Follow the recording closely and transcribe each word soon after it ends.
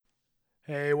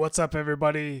Hey, what's up,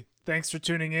 everybody? Thanks for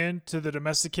tuning in to the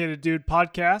Domesticated Dude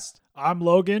podcast. I'm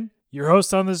Logan, your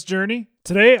host on this journey.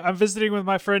 Today, I'm visiting with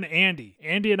my friend Andy.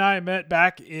 Andy and I met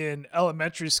back in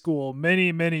elementary school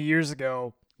many, many years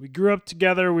ago. We grew up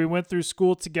together, we went through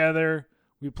school together,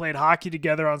 we played hockey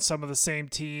together on some of the same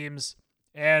teams,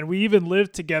 and we even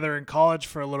lived together in college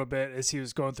for a little bit as he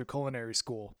was going through culinary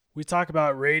school. We talk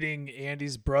about rating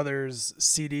Andy's brother's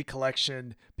CD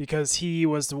collection because he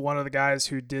was one of the guys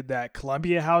who did that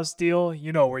Columbia House deal,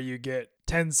 where you get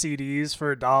 10 CDs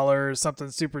for $1, something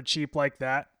super cheap like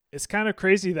that. It's kind of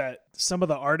crazy that some of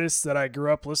the artists that I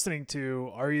grew up listening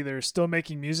to are either still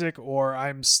making music or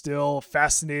I'm still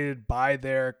fascinated by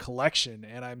their collection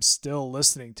and I'm still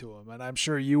listening to them. And I'm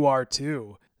sure you are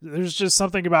too. There's just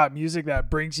something about music that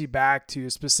brings you back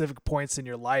to specific points in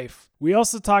your life. We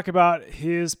also talk about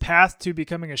his path to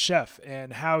becoming a chef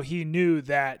and how he knew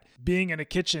that being in a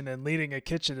kitchen and leading a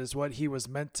kitchen is what he was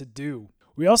meant to do.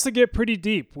 We also get pretty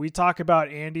deep. We talk about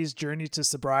Andy's journey to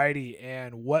sobriety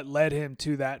and what led him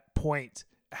to that point,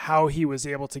 how he was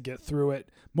able to get through it,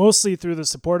 mostly through the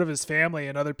support of his family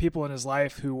and other people in his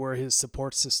life who were his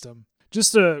support system.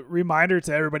 Just a reminder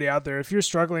to everybody out there, if you're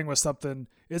struggling with something,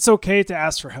 it's okay to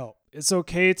ask for help. It's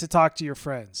okay to talk to your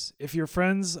friends. If your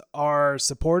friends are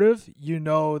supportive, you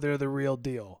know they're the real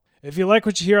deal. If you like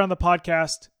what you hear on the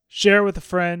podcast, share it with a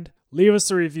friend, leave us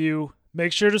a review,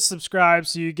 make sure to subscribe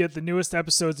so you get the newest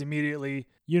episodes immediately.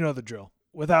 You know the drill.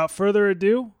 Without further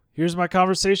ado, here's my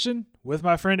conversation with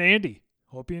my friend Andy.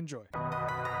 Hope you enjoy.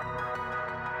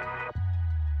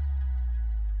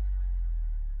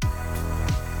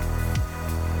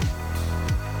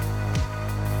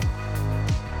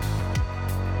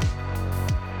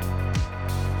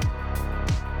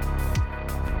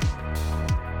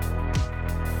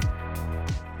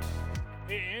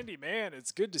 Man,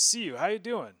 it's good to see you. How you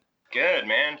doing? Good,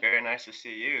 man. Very nice to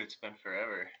see you. It's been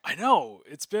forever. I know.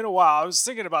 It's been a while. I was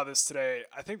thinking about this today.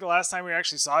 I think the last time we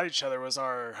actually saw each other was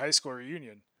our high school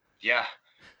reunion. Yeah.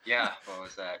 What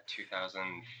was that?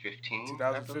 2015?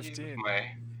 2015. If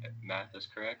my math is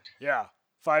correct. Yeah.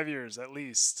 5 years at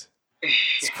least.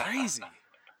 It's crazy.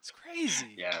 It's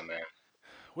crazy. Yeah, man.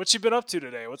 What you been up to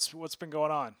today? What's been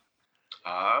going on?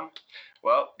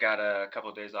 Well, got a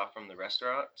couple of days off from the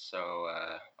restaurant, so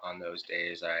on those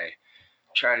days I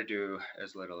try to do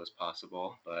as little as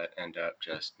possible, but end up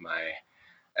just my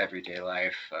everyday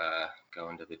life,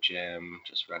 going to the gym,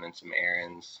 just running some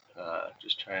errands,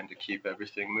 just trying to keep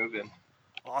everything moving.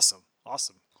 Awesome.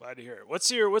 Glad to hear it. What's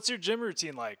your gym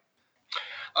routine like?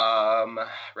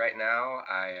 Right now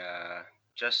I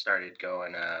just started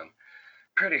going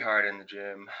pretty hard in the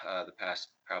gym the past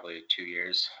probably 2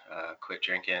 years. Quit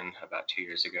drinking about 2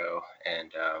 years ago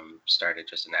and started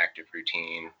just an active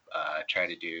routine. Try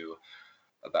to do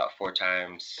about 4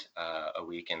 times a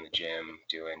week in the gym,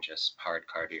 doing just hard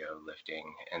cardio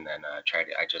lifting, and then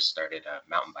I just started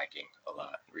mountain biking a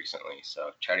lot recently,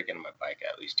 so try to get on my bike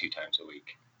at least 2 times a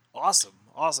week.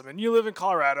 Awesome. And you live in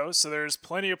Colorado, so there's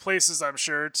plenty of places I'm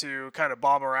sure to kind of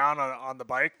bomb around on the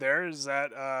bike there. Is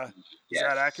that Yes. Is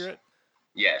that accurate?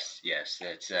 Yes.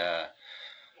 It's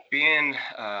being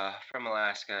from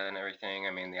Alaska and everything.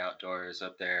 I mean, the outdoors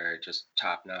up there are just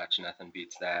top notch. Nothing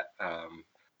beats that.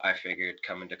 I figured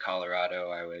coming to Colorado,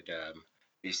 I would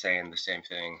be saying the same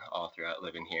thing all throughout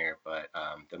living here. But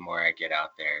the more I get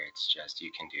out there, it's just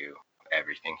you can do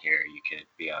everything here. You could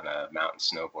be on a mountain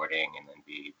snowboarding and then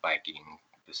be biking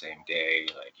the same day.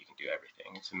 Like you can do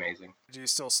everything. It's amazing. Do you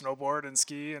still snowboard and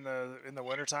ski in the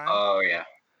wintertime? Oh yeah,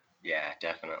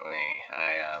 definitely.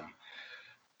 I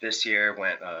this year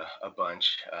went a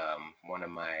bunch. One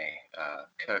of my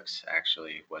cooks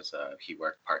actually was he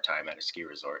worked part time at a ski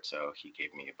resort, so he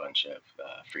gave me a bunch of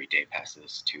free day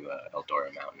passes to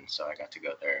Eldora Mountain. So I got to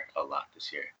go there a lot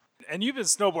this year. And you've been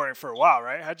snowboarding for a while,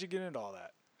 right? How'd you get into all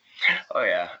that? Oh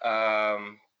yeah,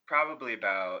 probably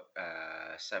about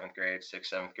sixth,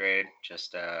 seventh grade.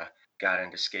 Just got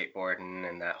into skateboarding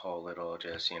and that whole little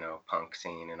just punk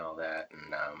scene and all that.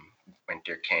 And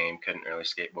winter came, couldn't really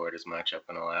skateboard as much up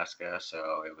in Alaska,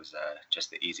 so it was just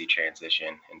the easy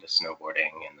transition into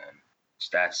snowboarding. And then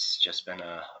that's just been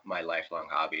my lifelong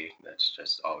hobby. That's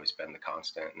just always been the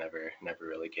constant. Never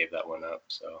really gave that one up.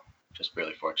 So just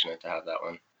really fortunate to have that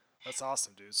one. That's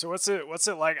awesome, dude. So what's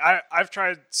it like? I've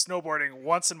tried snowboarding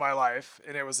once in my life,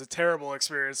 and it was a terrible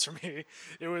experience for me.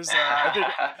 It was I think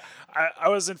I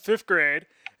was in 5th grade,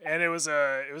 and it was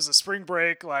a spring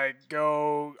break, like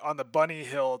go on the bunny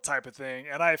hill type of thing,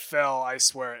 and I fell, I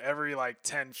swear, every like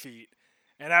 10 feet.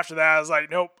 And after that, I was like,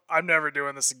 nope, I'm never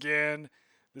doing this again.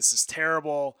 This is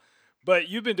terrible. But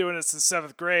you've been doing it since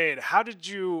 7th grade.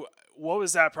 what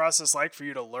was that process like for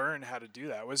you to learn how to do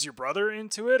that? Was your brother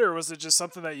into it, or was it just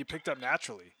something that you picked up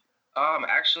naturally?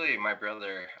 Actually, my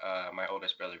brother, my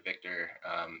oldest brother Victor,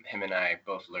 him and I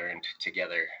both learned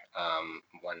together.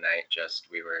 One night, just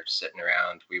we were sitting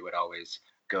around. We would always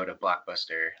go to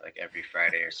Blockbuster like every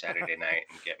Friday or Saturday night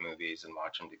and get movies and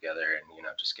watch them together, and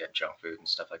just get junk food and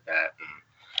stuff like that.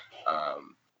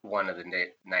 And one of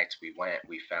the nights we went,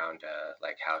 we found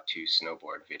like how to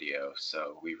snowboard video,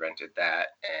 so we rented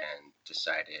that and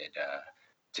decided.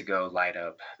 To go light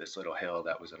up this little hill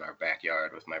that was in our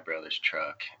backyard with my brother's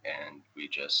truck, and we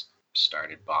just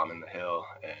started bombing the hill,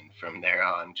 and from there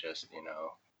on just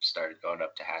started going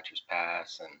up to Hatcher's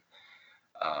Pass,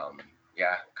 and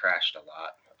yeah, crashed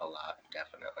a lot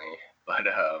definitely, but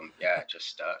yeah, just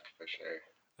stuck for sure.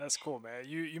 That's cool, man.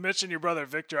 You mentioned your brother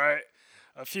Victor.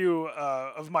 A few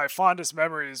of my fondest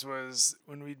memories was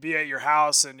when we'd be at your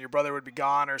house and your brother would be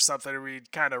gone or something, and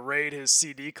we'd kind of raid his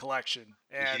CD collection.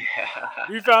 And Yeah.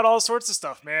 we found all sorts of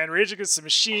stuff, man. Rage Against the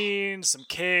Machine, some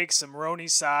Cake, some Roni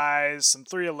Size, some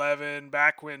 311,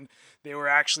 back when they were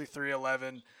actually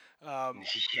 311. Um,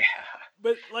 Yeah.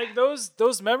 but like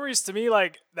those memories to me,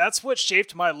 like that's what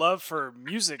shaped my love for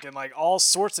music and like all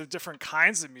sorts of different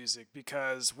kinds of music,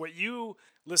 because what you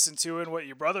listened to and what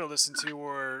your brother listened to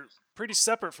were pretty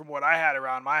separate from what I had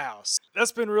around my house.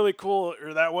 That's been really cool,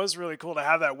 or that was really cool to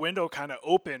have that window kind of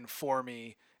open for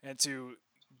me and to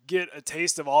get a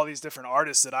taste of all these different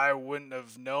artists that I wouldn't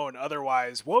have known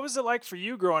otherwise. What was it like for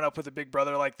you growing up with a big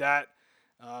brother like that?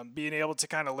 Being able to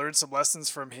kind of learn some lessons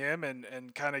from him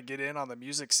and kind of get in on the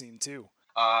music scene too.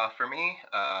 For me,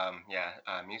 yeah,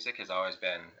 music has always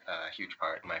been a huge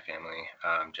part in my family.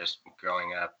 Just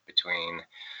growing up between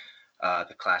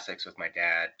the classics with my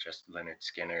dad, just Leonard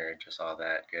Skinner, just all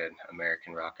that good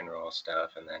American rock and roll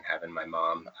stuff, and then having my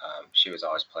mom, she was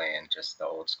always playing just the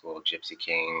old school Gypsy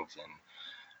Kings and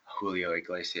Julio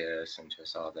Iglesias and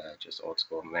just all that, just old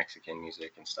school Mexican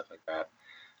music and stuff like that.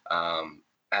 Um,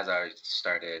 as I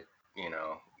started, you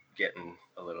know, getting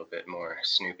a little bit more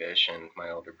snoopish and my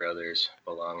older brother's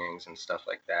belongings and stuff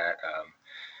like that.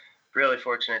 Really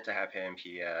fortunate to have him.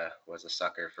 He was a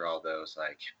sucker for all those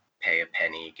like pay a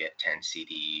penny, get 10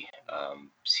 CD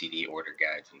order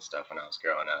guides and stuff when I was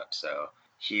growing up. So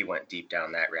he went deep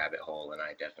down that rabbit hole, and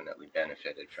I definitely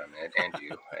benefited from it, and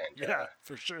you. And Yeah,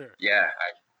 for sure. yeah,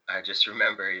 I just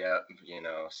remember, yeah,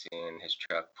 seeing his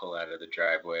truck pull out of the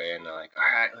driveway, and like, all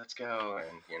right, let's go,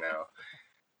 and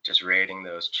just raiding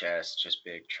those chests, just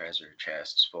big treasure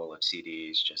chests full of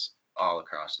CDs, just all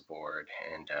across the board.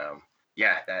 And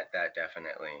yeah, that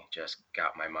definitely just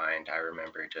got my mind. I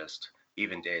remember just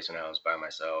even days when I was by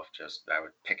myself, just I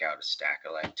would pick out a stack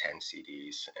of like 10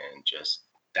 CDs and just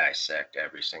dissect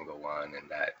every single one, and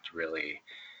that really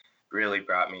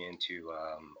brought me into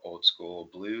old school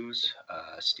blues,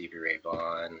 Stevie Ray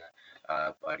Vaughan,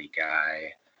 Buddy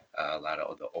Guy, a lot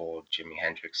of the old Jimi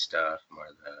Hendrix stuff, more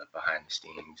of the behind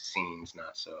the scenes,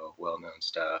 not so well known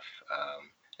stuff.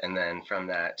 And then from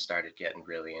that, started getting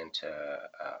really into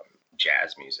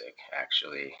jazz music,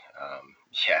 actually.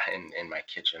 Yeah, in my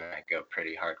kitchen, I go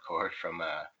pretty hardcore from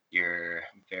your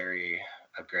very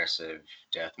aggressive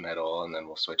death metal, and then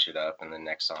we'll switch it up, and the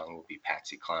next song will be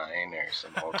Patsy Cline or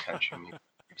some old country music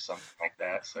or something like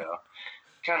that. So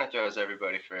kind of throws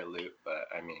everybody for a loop, but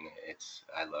I mean,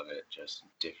 I love it. Just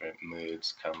different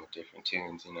moods come with different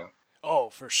tunes. Oh,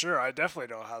 for sure. I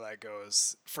definitely know how that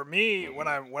goes. For me, when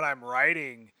Hmm. I'm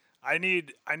writing, I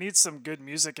need some good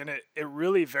music, and it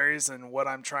really varies in what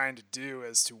I'm trying to do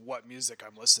as to what music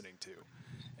I'm listening to.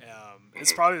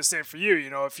 It's Hmm. probably the same for you. You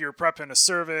know, if you're prepping a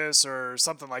service or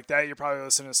something like that, you're probably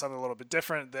listening to something a little bit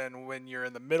different than when you're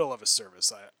in the middle of a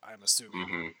service. I'm assuming.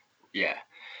 Hmm. Yeah,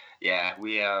 yeah.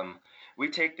 We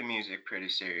take the music pretty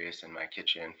serious in my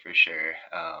kitchen for sure.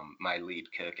 My lead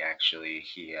cook actually,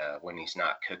 he when he's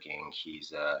not cooking,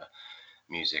 he's a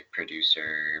music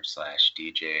producer slash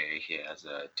DJ. He has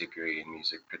a degree in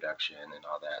music production and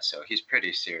all that, so he's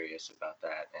pretty serious about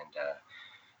that. And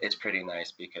it's pretty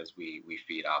nice because we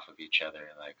feed off of each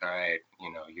other. Like, all right,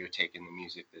 you're taking the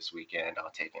music this weekend, I'll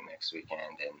take it next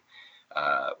weekend,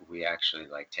 and we actually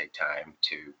like take time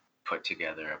to put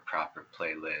together a proper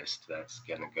playlist that's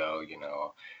gonna go.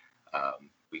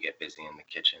 We get busy in the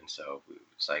kitchen, so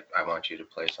it's like I want you to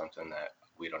play something that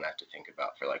we don't have to think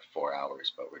about for like 4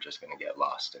 hours, but we're just gonna get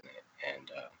lost in it,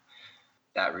 and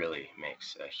that really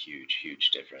makes a huge,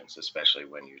 huge difference, especially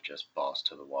when you're just balls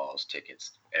to the walls,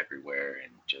 tickets everywhere,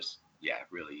 and just, yeah,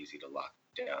 really easy to lock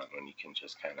down when you can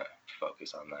just kind of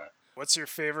focus on that. What's your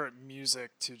favorite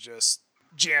music to just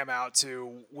jam out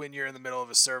to when you're in the middle of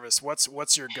a service?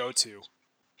 What's your go-to?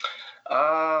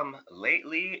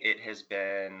 Lately it has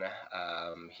been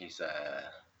he's a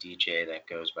DJ that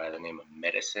goes by the name of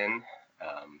Medicine.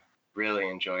 Um, really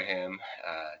enjoy him.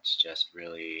 It's just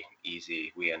really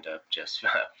easy. We end up just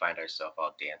find ourselves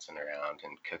all dancing around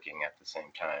and cooking at the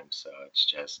same time. So it's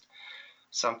just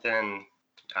something,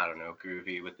 I don't know,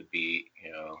 groovy with the beat.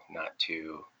 Not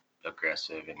too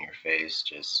aggressive in your face.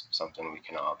 Just something we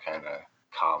can all kind of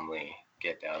calmly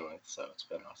get down with. So it's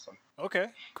been awesome. Okay,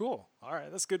 cool. All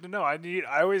right, that's good to know.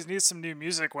 I always need some new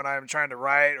music when I'm trying to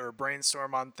write or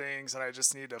brainstorm on things, and I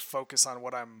just need to focus on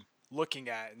what I'm looking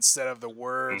at instead of the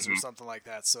words or Hmm. something like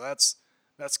that. So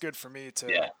that's good for me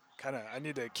to Yeah. kind of I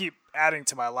need to keep adding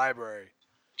to my library.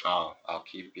 Oh, I'll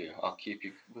keep you. I'll keep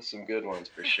you with some good ones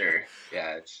for sure.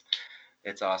 Yeah,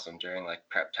 it's awesome during like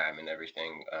prep time and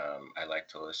everything. I like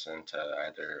to listen to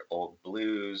either old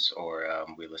blues or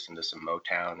we listen to some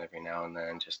Motown every now and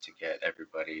then just to get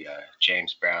everybody.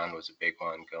 James Brown was a big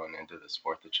one going into this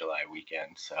Fourth of July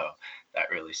weekend, so that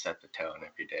really set the tone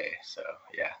every day. So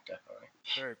yeah, definitely.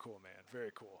 Very cool, man.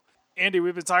 Very cool. Andy,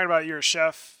 we've been talking about you're a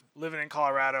chef living in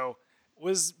Colorado.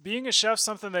 Was being a chef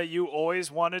something that you always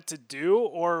wanted to do?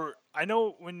 Or I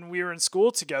know when we were in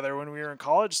school together, when we were in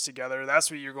college together,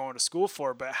 that's what you're going to school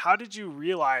for. But how did you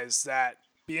realize that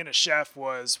being a chef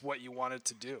was what you wanted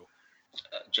to do?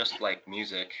 Just like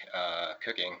music,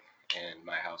 cooking in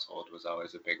my household was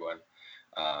always a big one.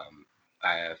 Um,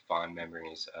 I have fond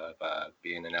memories of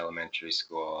being in elementary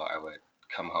school. I would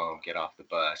come home, get off the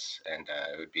bus, and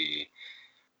it would be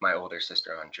my older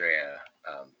sister Andrea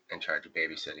in charge of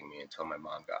babysitting me until my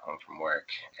mom got home from work.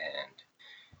 And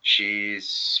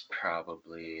she's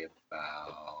probably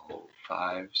about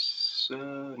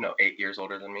no, 8 years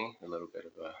older than me. A little bit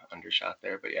of a undershot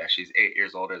there, but yeah, she's 8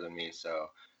 years older than me. So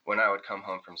when I would come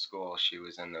home from school, she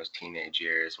was in those teenage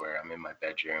years where I'm in my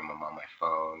bedroom, I'm on my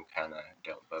phone, kind of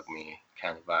don't bug me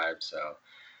kind of vibe. So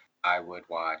I would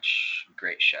watch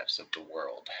Great Chefs of the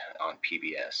World on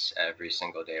PBS every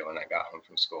single day when I got home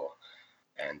from school,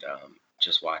 and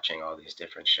just watching all these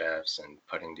different chefs and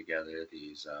putting together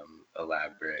these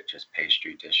elaborate just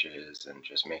pastry dishes and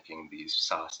just making these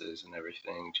sauces and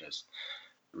everything just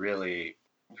really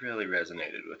really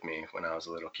resonated with me when I was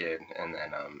a little kid. And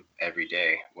then every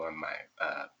day when my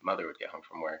mother would get home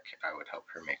from work, I would help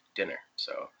her make dinner.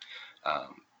 So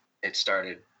um, it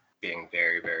started being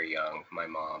very very young. My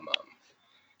mom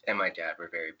and my dad were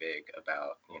very big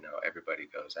about, everybody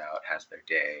goes out, has their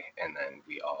day, and then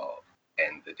we all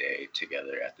end the day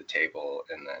together at the table.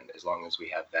 And then as long as we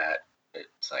have that,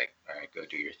 it's like, all right, go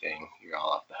do your thing. You're all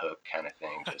off the hook kind of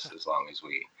thing, just as long as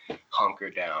we hunker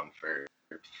down for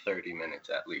 30 minutes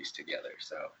at least together.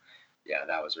 So, yeah,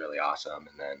 that was really awesome.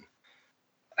 And then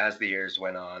as the years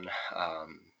went on,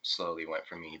 slowly went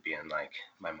from me being like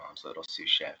my mom's little sous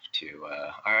chef to,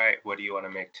 all right, what do you want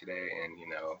to make today? And,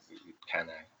 kind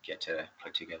of get to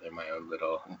put together my own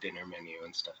little dinner menu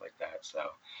and stuff like that. So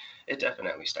it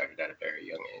definitely started at a very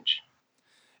young age.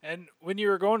 And when you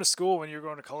were going to school, when you were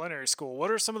going to culinary school, what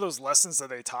are some of those lessons that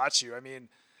they taught you? I mean,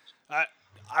 I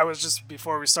I was just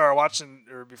before we started watching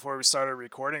or before we started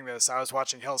recording this, I was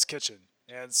watching Hell's Kitchen.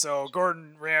 And so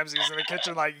Gordon Ramsay's in the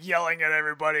kitchen like yelling at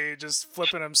everybody, just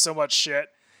flipping them so much shit.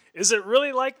 Is it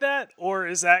really like that or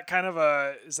is that kind of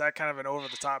an over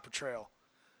the top portrayal?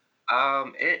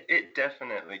 It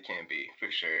definitely can be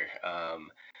for sure.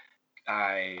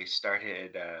 I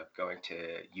started going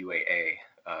to UAA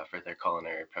for their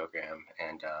culinary program,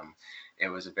 and it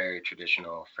was a very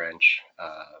traditional French,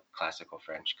 classical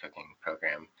French cooking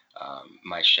program.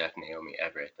 My chef Naomi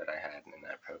Everett that I had in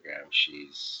that program,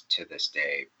 she's to this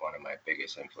day one of my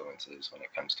biggest influences when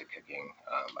it comes to cooking.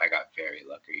 I got very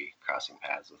lucky crossing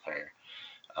paths with her.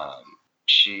 Um,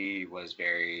 she was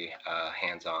very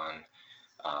hands-on,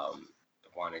 um,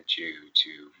 wanted you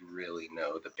to really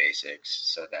know the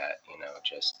basics so that,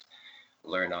 just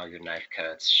learn all your knife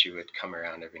cuts. She would come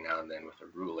around every now and then with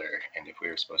a ruler, and if we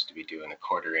were supposed to be doing a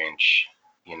quarter inch,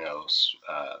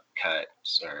 cut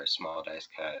or a small dice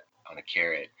cut on a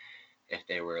carrot, if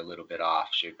they were a little bit off,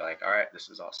 she'd be like, all right, this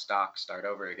is all stock, start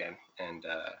over again. And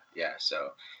yeah,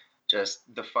 so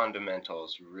just the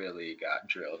fundamentals really got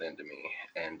drilled into me.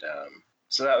 And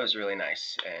so that was really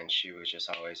nice. And she was just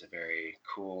always a very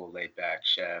cool, laid back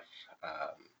chef.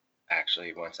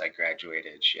 Actually, once I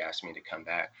graduated, she asked me to come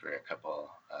back for a couple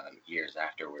years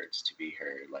afterwards to be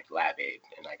her like lab aide,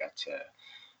 and I got to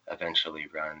eventually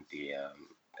run the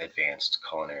advanced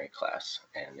culinary class.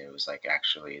 And it was like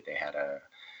actually they had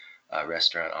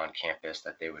restaurant on campus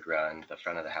that they would run. The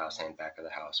front of the house and back of the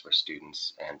house were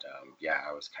students, and yeah,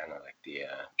 I was kind of like the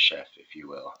chef, if you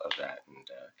will, of that, and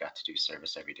got to do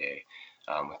service every day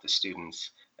with the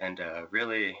students, and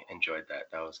really enjoyed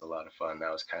that. That was a lot of fun.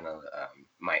 That was kind of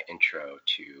my intro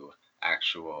to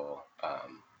actual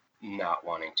not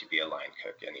wanting to be a line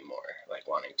cook anymore, like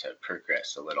wanting to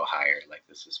progress a little higher. Like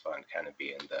this is fun, kind of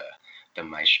being the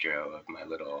maestro of my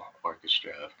little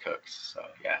orchestra of cooks. So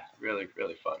yeah, really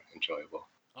really fun, enjoyable.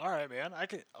 All right, man. I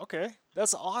can okay.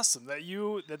 That's awesome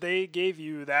that they gave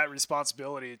you that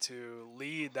responsibility to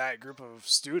lead that group of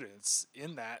students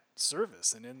in that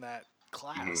service and in that Hmm.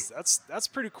 class. That's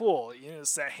pretty cool. You know,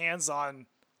 it's that hands-on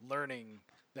learning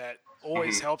that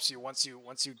always Hmm. helps you once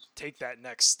you take that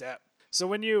next step. So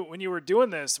when you were doing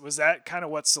this, was that kind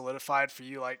of what solidified for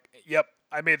you like, yep,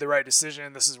 I made the right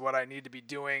decision. This is what I need to be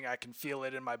doing. I can feel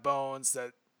it in my bones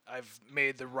that I've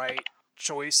made the right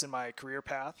choice in my career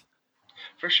path?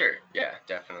 For sure, yeah,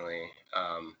 definitely.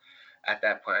 At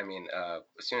that point, I mean,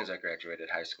 as soon as I graduated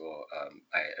high school,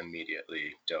 I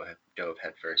immediately dove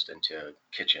headfirst into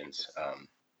kitchens.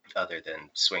 Other than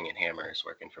swinging hammers,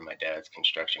 working for my dad's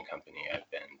construction company, I've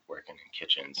been working in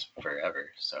kitchens forever.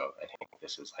 So I think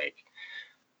this is like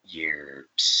year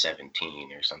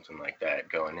 17 or something like that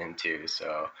going into.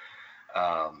 So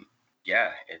um,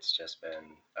 yeah, it's just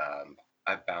been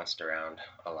I've bounced around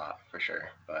a lot for sure,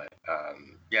 but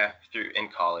yeah, through in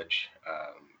college,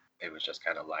 it was just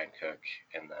kind of line cook,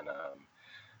 and then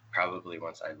probably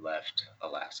once I left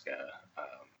Alaska,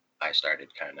 I started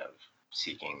kind of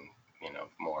seeking,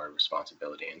 more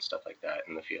responsibility and stuff like that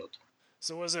in the field.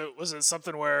 So was it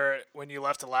something where when you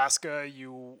left Alaska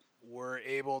you were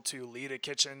able to lead a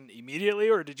kitchen immediately,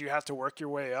 or did you have to work your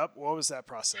way up? What was that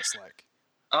process like?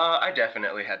 I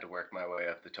definitely had to work my way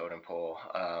up the totem pole.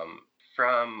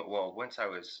 From well, once I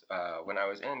was when I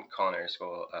was in culinary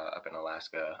school up in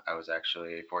Alaska, I was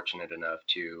actually fortunate enough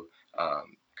to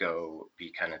go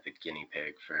be kind of the guinea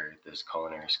pig for this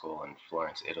culinary school in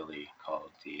Florence, Italy,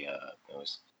 called it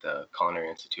was the Culinary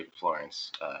Institute of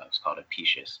Florence. It was called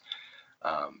Apicius.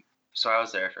 Um, so I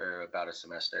was there for about a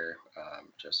semester,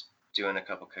 just doing a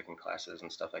couple cooking classes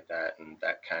and stuff like that, and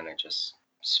that kind of just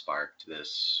sparked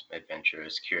this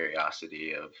adventurous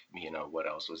curiosity of what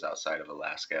else was outside of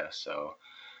Alaska. So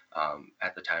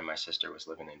at the time, my sister was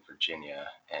living in Virginia,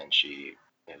 and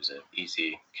it was an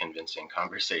easy, convincing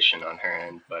conversation on her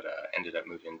end, but ended up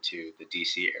moving to the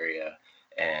DC area,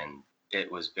 and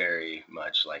it was very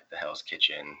much like the Hell's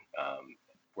Kitchen,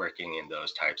 working in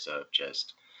those types of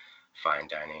just fine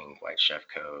dining, white chef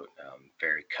coat,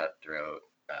 very cutthroat.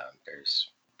 There's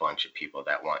a bunch of people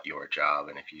that want your job,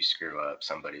 and if you screw up,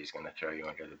 somebody's going to throw you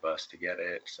under the bus to get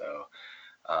it. So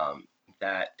um,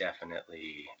 that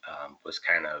definitely was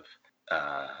kind of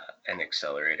uh, an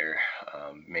accelerator,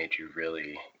 made you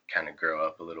really kind of grow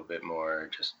up a little bit more,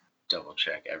 just double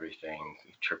check everything,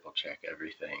 triple check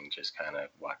everything, just kind of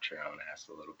watch your own ass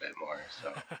a little bit more.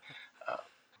 So uh,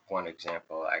 one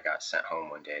example, I got sent home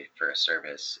one day for a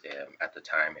service. At the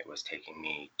time, it was taking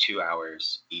me 2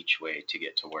 hours each way to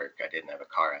get to work. I didn't have a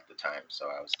car at the time, so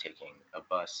I was taking a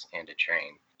bus and a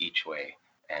train each way.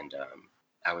 And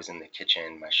I was in the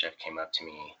kitchen. My chef came up to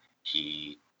me.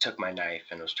 He took my knife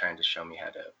and was trying to show me how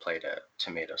to plate a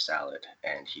tomato salad.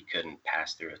 And he couldn't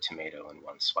pass through a tomato in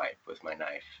one swipe with my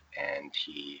knife. And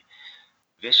he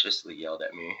viciously yelled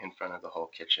at me in front of the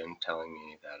whole kitchen, telling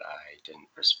me that I didn't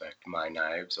respect my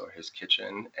knives or his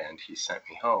kitchen, and he sent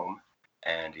me home.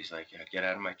 And he's like, "Yeah, get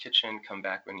out of my kitchen, come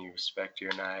back when you respect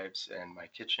your knives and my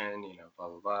kitchen, blah,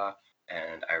 blah, blah."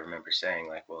 And I remember saying,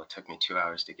 like, well, it took me 2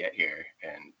 hours to get here.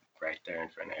 And right there in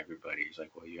front of everybody, he's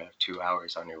like, well, you have 2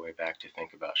 hours on your way back to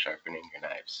think about sharpening your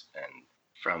knives. And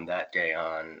from that day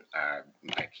on, I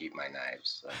keep my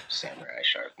knives like samurai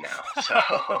sharp now. So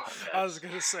I was that's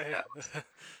gonna say. that was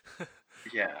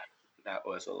yeah, that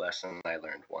was a lesson I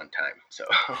learned one time. So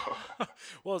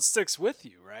Well, it sticks with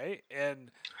you, right?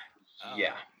 And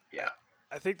yeah, I yeah.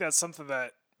 I think that's something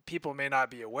that people may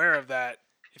not be aware of. That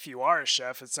if you are a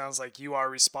chef, it sounds like you are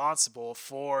responsible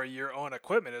for your own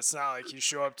equipment. It's not like you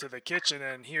show up to the kitchen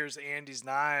and here's Andy's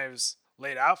knives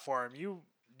laid out for him. You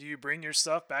do you bring your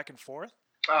stuff back and forth?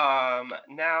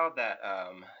 Now that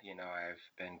I've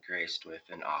been graced with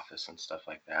an office and stuff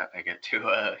like that, I get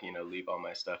to leave all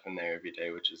my stuff in there every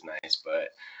day, which is nice. But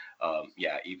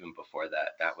yeah, even before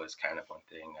that, that was kind of one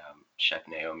thing. Chef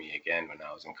Naomi, again, when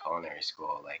I was in culinary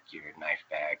school, like your knife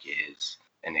bag is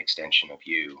an extension of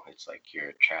you. It's like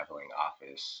your traveling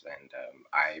office, and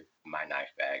my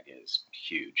knife bag is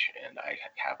huge, and I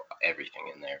have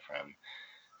everything in there from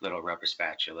little rubber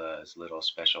spatulas, little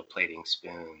special plating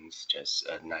spoons, just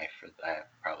a knife for that.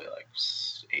 Probably like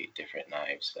 8 different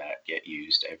knives that get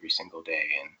used every single day.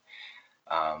 And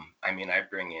I mean, I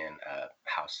bring in a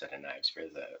house set of knives for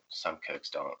the some cooks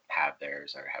don't have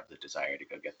theirs or have the desire to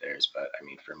go get theirs. But I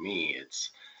mean, for me, it's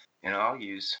I'll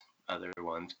use other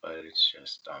ones, but it's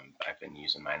just I've been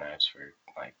using my knives for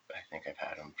like I think I've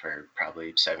had them for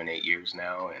probably 7, 8 years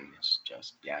now, and it's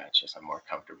just yeah, it's just I'm more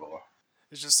comfortable.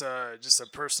 It's just a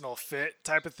personal fit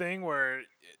type of thing where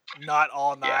not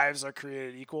all Yeah, knives are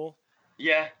created equal.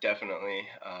 yeah, definitely.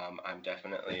 I'm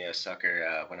definitely a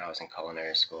sucker. When I was in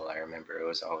culinary school, I remember it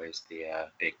was always the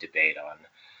big debate on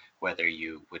whether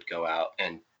you would go out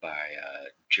and buy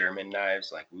German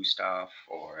knives like Wusthof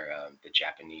or the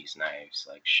Japanese knives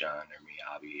like Shun or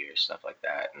Miyabi or stuff like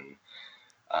that. And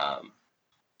um,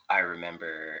 I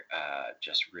remember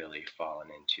just really falling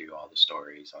into all the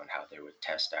stories on how they would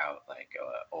test out like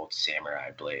old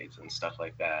samurai blades and stuff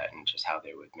like that, and just how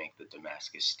they would make the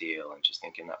Damascus steel, and just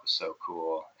thinking that was so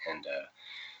cool. And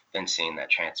then seeing that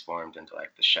transformed into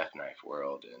like the chef knife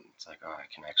world, and it's like, oh, I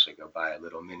can actually go buy a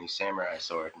little mini samurai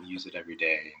sword and use it every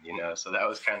day, and so that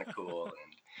was kind of cool.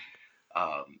 And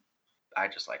um, I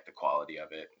just like the quality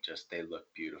of it. Just they look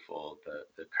beautiful.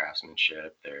 The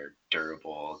craftsmanship, they're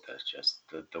durable.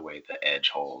 The way the edge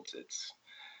holds.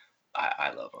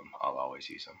 I love them. I'll always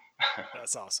use them.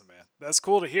 That's awesome, man. That's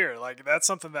cool to hear. Like that's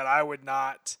something that I would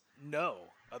not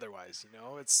know otherwise.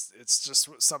 It's just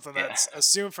something Yeah, that's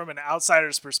assumed from an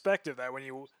outsider's perspective that when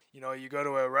you go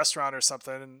to a restaurant or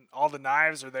something and all the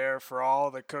knives are there for all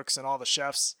the cooks and all the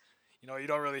chefs. You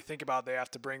don't really think about they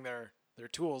have to bring their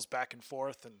tools back and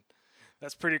forth, and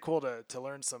that's pretty cool to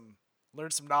learn some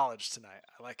knowledge tonight.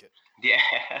 I like it. yeah.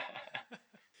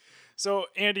 So,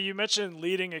 Andy, you mentioned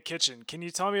leading a kitchen. Can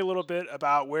you tell me a little bit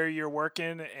about where you're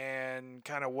working and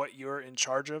kind of what you're in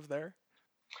charge of there?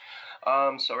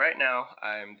 So right now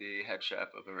I'm the head chef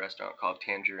of a restaurant called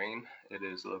Tangerine. It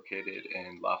is located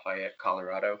in Lafayette,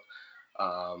 Colorado.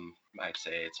 I'd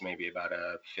say it's maybe about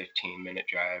a 15-minute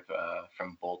drive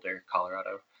from Boulder,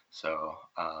 Colorado. So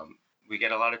we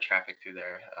get a lot of traffic through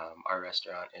there. Our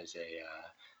restaurant is a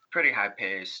pretty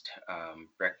high-paced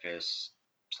breakfast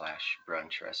slash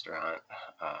brunch restaurant.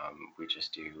 We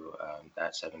just do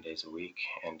that 7 days a week,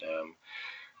 and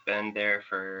been there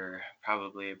for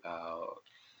probably about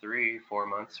 3, 4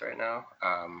 months right now.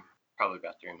 Probably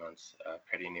about 3 months.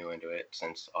 Pretty new into it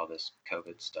since all this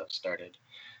COVID stuff started.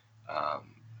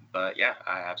 Um, but yeah,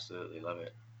 I absolutely love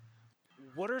it.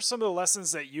 What are some of the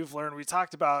lessons that you've learned? We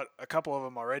talked about a couple of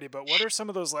them already, but what are some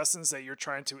of those lessons that you're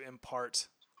trying to impart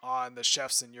on the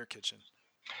chefs in your kitchen?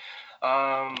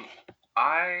 Um,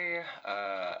 I,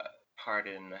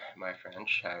 pardon my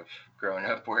French, have grown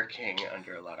up working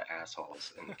under a lot of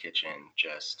assholes in the kitchen.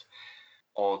 Just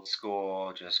old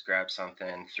school, just grab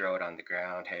something, throw it on the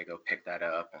ground. Hey, go pick that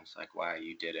up. And it's like, why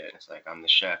you did it? It's like, I'm the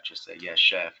chef, just say, yes,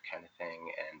 chef, kind of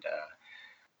thing. And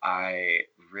I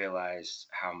realized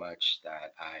how much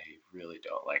that I really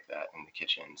don't like that in the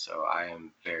kitchen. So I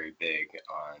am very big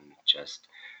on just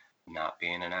not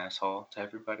being an asshole to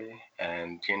everybody.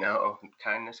 And,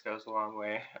 kindness goes a long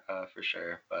way for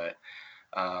sure. But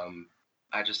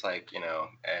I just like,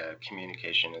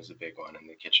 communication is a big one in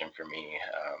the kitchen for me.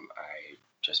 I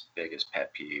just biggest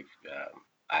pet peeve.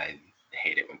 I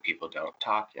hate it when people don't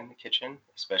talk in the kitchen,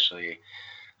 especially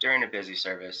during a busy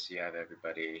service. You have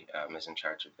everybody is in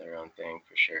charge of their own thing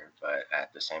for sure, but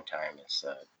at the same time, it's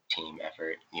a team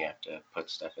effort. You have to put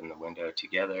stuff in the window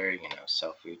together,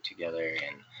 sell food together,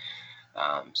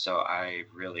 and so I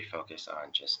really focus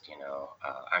on just,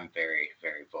 I'm very,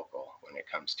 very vocal when it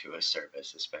comes to a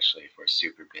service, especially if we're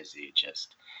super busy.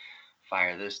 Just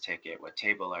fire this ticket. What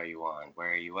table are you on?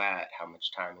 Where are you at? How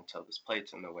much time until this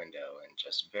plate's in the window? And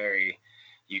just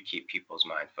you keep people's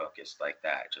mind focused like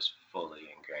that, just fully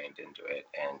ingrained into it.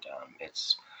 And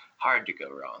it's hard to go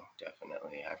wrong,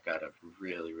 definitely. I've got a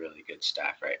really, really good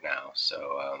staff right now.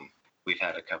 So we've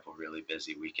had a couple really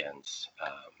busy weekends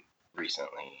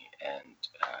recently, and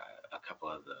a couple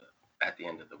of at the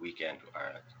end of the weekend,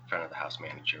 our front of the house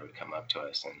manager would come up to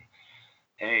us and,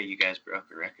 hey, you guys broke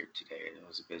a record today. It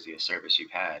was the busiest service you've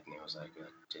had. And it was like, it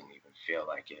didn't even feel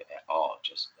like it at all.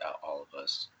 Just all of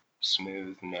us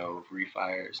smooth, no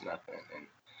refires, nothing. And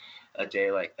a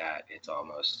day like that, it's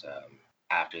almost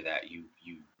after that, you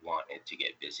want it to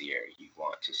get busier. You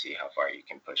want to see how far you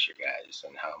can push your guys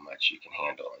and how much you can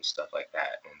handle and stuff like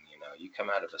that. And you come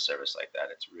out of a service like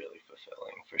that, it's really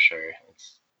fulfilling for sure.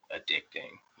 It's addicting.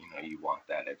 You want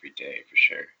that every day for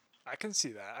sure. I can see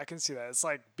that. I can see that. It's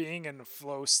like being in a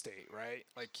flow state, right?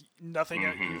 Like nothing,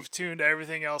 Hmm. you've tuned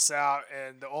everything else out,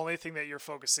 and the only thing that you're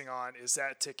focusing on is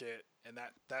that ticket and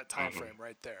that time Hmm. frame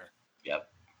right there.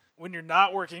 Yep. When you're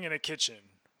not working in a kitchen,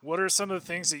 what are some of the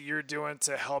things that you're doing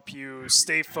to help you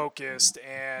stay focused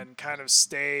and kind of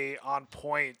stay on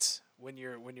point when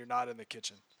you're not in the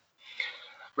kitchen?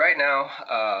 Right now,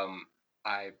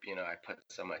 I put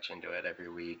so much into it every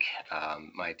week.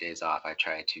 My days off, I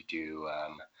try to do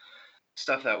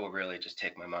stuff that will really just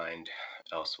take my mind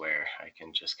elsewhere. I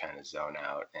can just kind of zone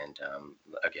out. And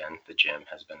again, the gym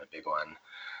has been a big one.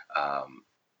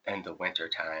 In the winter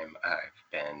time, I've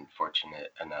been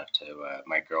fortunate enough to,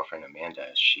 my girlfriend Amanda,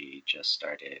 she just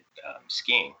started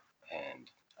skiing. And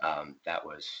that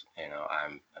was,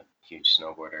 I'm a huge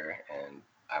snowboarder, and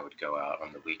I would go out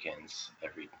on the weekends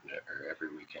every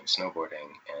weekend snowboarding.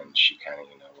 And she kind of,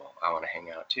 well, I want to hang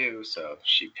out too. So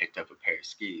she picked up a pair of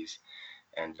skis,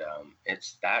 and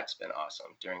that's been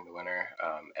awesome during the winter.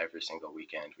 Every single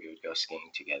weekend we would go skiing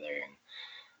together,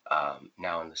 and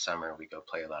now in the summer we go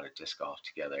play a lot of disc golf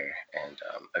together. And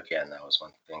again, that was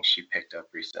one thing she picked up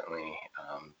recently,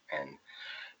 and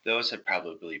those have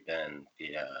probably been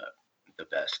the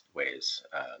best ways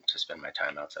to spend my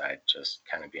time outside, just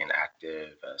kind of being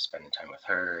active, spending time with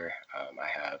her. I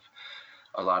have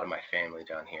a lot of my family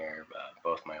down here,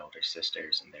 both my older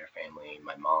sisters and their family.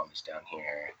 My mom is down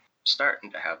here. Starting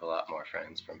to have a lot more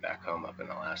friends from back home up in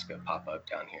Alaska pop up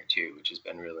down here too, which has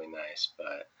been really nice.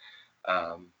 But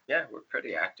yeah, we're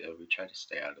pretty active. We try to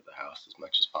stay out of the house as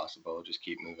much as possible. Just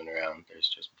keep moving around. There's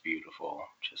just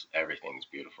everything's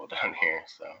beautiful down here.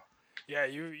 So Yeah,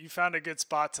 you found a good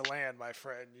spot to land, my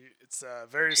friend. It's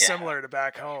very yeah, similar to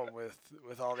back home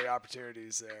with all the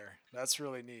opportunities there. That's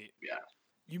really neat. yeah,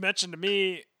 You mentioned to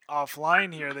me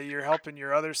offline here that you're helping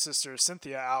your other sister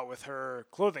Cynthia out with her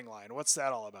clothing line. What's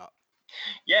that all about?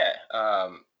 yeah.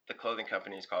 The clothing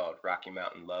company is called Rocky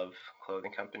Mountain Love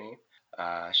Clothing Company.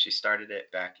 She started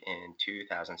it back in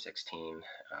 2016.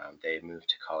 They moved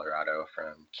to Colorado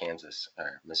from Kansas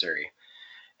or Missouri.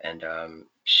 And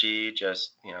she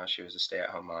just, she was a stay at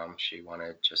home mom. She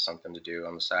wanted just something to do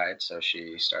on the side. So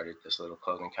she started this little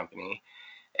clothing company.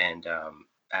 And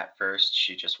at first,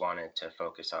 she just wanted to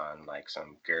focus on like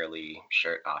some girly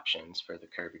shirt options for the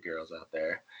curvy girls out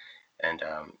there. And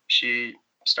she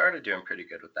started doing pretty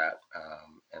good with that.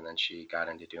 And then she got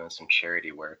into doing some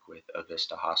charity work with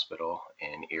Avista Hospital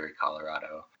in Erie,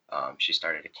 Colorado. She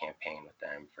started a campaign with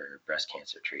them for breast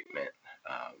cancer treatment,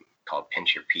 called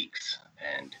Pinch Your Peaks.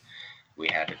 And we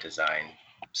had a design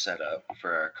set up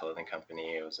for our clothing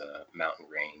company. It was a mountain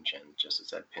range, and just it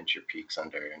said Pinch Your Peaks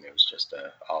under, and it was just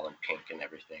all in pink and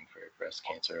everything for breast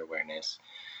cancer awareness.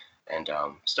 And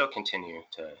still continue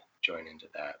to join into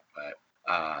that.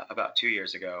 But about 2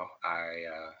 years ago, I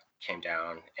came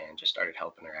down and just started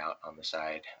helping her out on the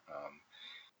side.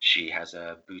 She has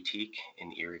a boutique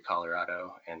in Erie,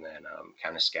 Colorado, and then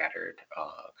kind of scattered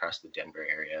across the Denver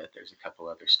area. There's a couple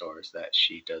other stores that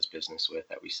she does business with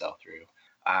that we sell through.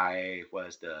 I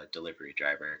was the delivery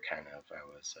driver, kind of. I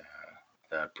was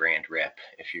the brand rep,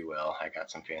 if you will. I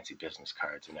got some fancy business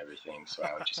cards and everything, so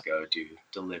I would just go do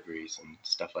deliveries and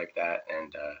stuff like that.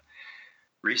 And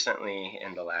recently,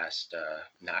 in the last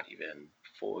not even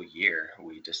full year,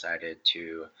 we decided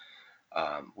to.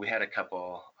 We had a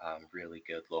couple really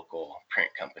good local print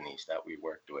companies that we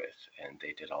worked with, and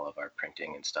they did all of our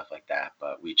printing and stuff like that.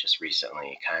 But we just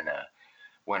recently kind of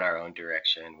went our own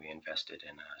direction. We invested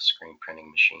in a screen printing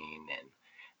machine, and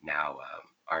now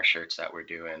our shirts that we're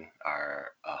doing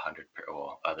are 100.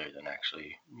 Well, other than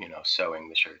actually, sewing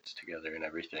the shirts together and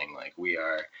everything, like we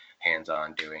are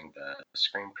hands-on doing the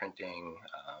screen printing.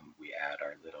 We add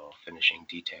our little finishing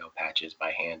detail patches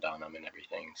by hand on them and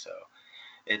everything. So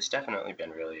it's definitely been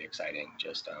really exciting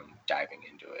just diving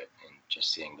into it and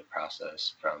just seeing the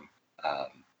process from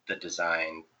the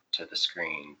design to the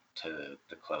screen to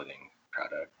the clothing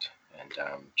product. And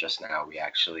just now we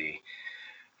actually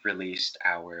released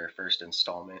our first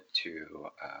installment to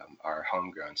our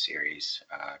homegrown series,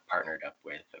 partnered up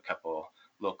with a couple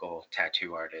local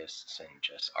tattoo artists and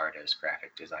just artists,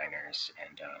 graphic designers,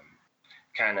 and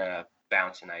kind of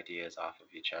bouncing ideas off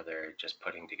of each other, just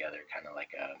putting together kind of like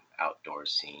a outdoor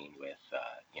scene with,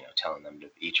 telling them to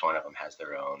each one of them has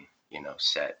their own,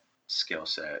 set skill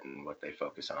set and what they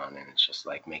focus on, and it's just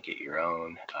like make it your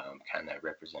own, kind of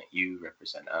represent you,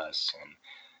 represent us, and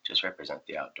just represent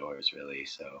the outdoors really.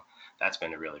 So that's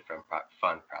been a really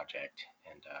fun project,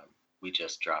 and we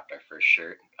just dropped our first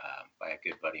shirt by a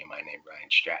good buddy of mine named Ryan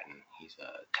Stratton. He's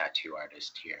a tattoo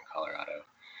artist here in Colorado,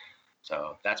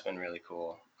 So that's been really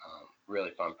cool.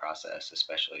 Really fun process,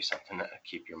 especially something to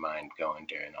keep your mind going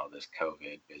during all this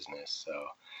COVID business. So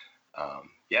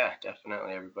yeah,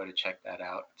 definitely everybody check that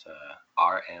out.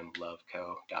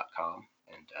 rmloveco.com.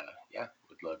 And yeah,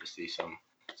 would love to see some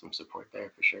support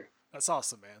there for sure. That's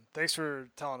awesome, man. Thanks for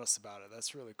telling us about it.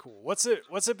 That's really cool. What's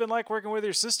it been like working with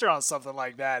your sister on something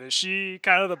like that? Is she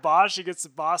kind of the boss? She gets to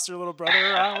boss her little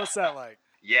brother around? What's that like?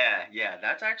 Yeah,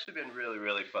 that's actually been really,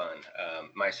 really fun.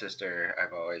 My sister,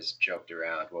 I've always joked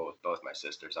around, well, with both my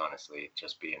sisters, honestly,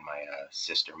 just being my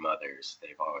sister mothers,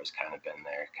 they've always kind of been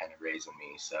there, kind of raising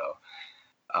me. So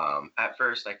at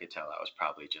first, I could tell I was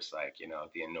probably just like,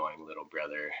 the annoying little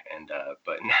brother. And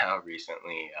but now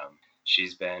recently,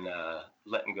 she's been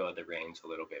letting go of the reins a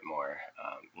little bit more.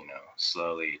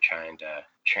 Slowly trying to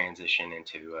transition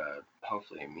into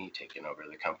hopefully me taking over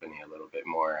the company a little bit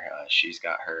more. She's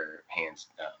got her hands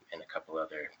in a couple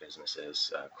other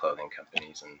businesses, clothing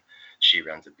companies, and she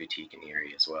runs a boutique in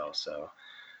Erie as well. So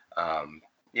um,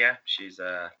 yeah, she's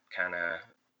kind of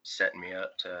setting me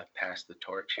up to pass the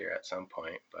torch here at some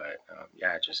point. But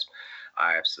yeah, just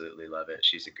I absolutely love it.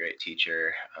 She's a great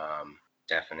teacher.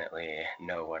 Definitely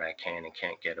know what I can and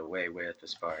can't get away with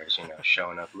as far as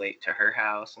showing up late to her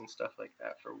house and stuff like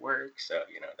that for work. So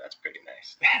that's pretty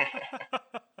nice.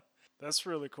 That's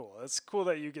really cool. That's cool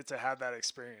that you get to have that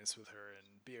experience with her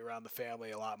and be around the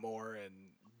family a lot more and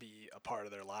be a part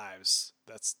of their lives.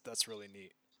 That's really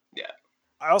neat. Yeah.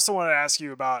 I also want to ask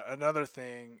you about another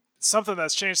thing. Something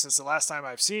that's changed since the last time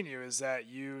I've seen you is that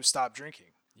you stopped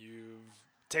drinking. You've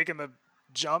taken the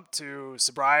jump to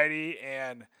sobriety,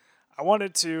 and I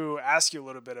wanted to ask you a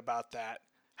little bit about that.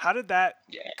 How did that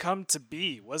Yeah. come to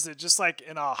be? Was it just like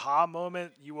an aha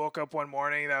moment? You woke up one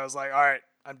morning that was like, all right,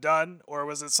 I'm done? Or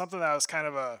was it something that was kind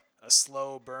of a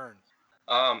slow burn?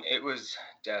 It was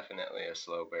definitely a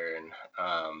slow burn.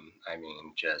 I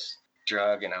mean, just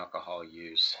drug and alcohol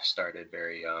use started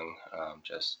very young.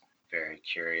 Just very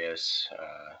curious.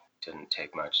 Didn't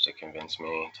take much to convince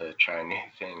me to try new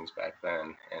things back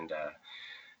then, and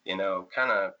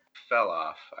kind of fell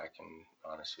off. I can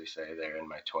honestly say there in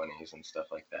my 20s and stuff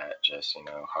like that. Just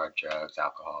hard drugs,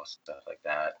 alcohol, stuff like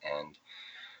that, and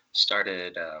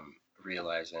started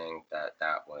realizing that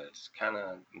that was kind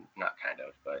of not kind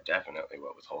of, but definitely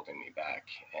what was holding me back.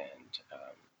 And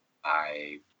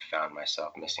I found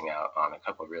myself missing out on a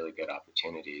couple really good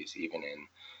opportunities, even in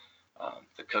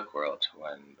the cook world.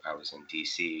 When I was in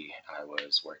DC, I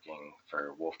was working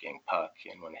for Wolfgang Puck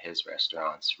in one of his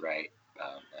restaurants, right,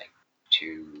 like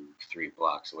 2, 3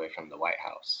 blocks away from the White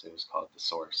House. It was called The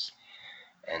Source,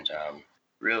 and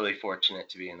really fortunate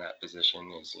to be in that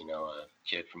position as a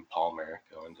kid from Palmer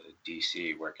going to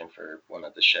DC working for one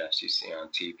of the chefs you see on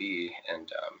TV,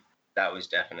 and that was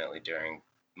definitely during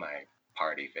my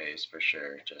party phase for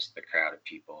sure. Just the crowd of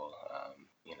people.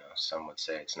 Some would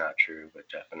say it's not true, but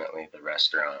definitely the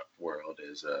restaurant world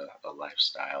is a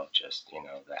lifestyle. Just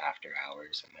the after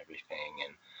hours and everything,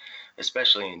 and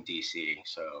especially in DC.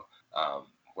 So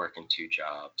working 2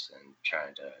 jobs and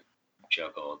trying to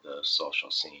juggle the social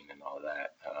scene and all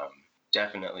that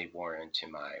definitely wore into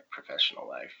my professional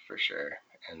life for sure.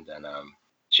 And then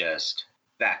just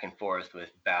back and forth with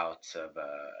bouts of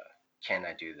can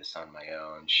I do this on my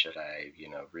own? Should I,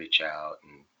 reach out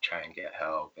and try and get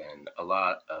help? And a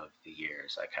lot of the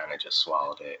years, I kind of just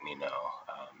swallowed it and,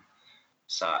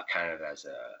 saw it kind of as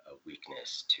a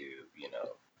weakness to,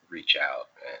 reach out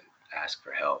and ask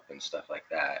for help and stuff like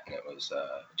that. And it was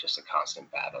just a constant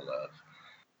battle of,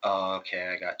 oh,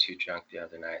 okay, I got too drunk the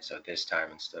other night, so this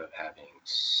time instead of having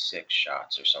 6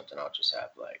 shots or something, I'll just have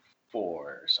like 4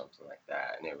 or something like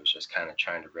that. And it was just kind of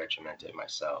trying to regiment it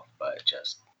myself, but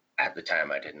just at the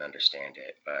time I didn't understand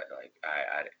it. But like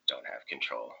I don't have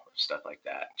control of stuff like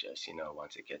that. Just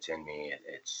once it gets in me,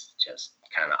 it's just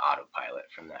kind of autopilot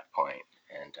from that point.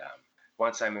 And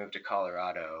once I moved to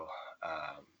Colorado,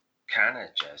 kind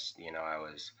of just I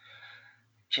was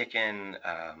kicking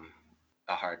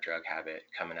a hard drug habit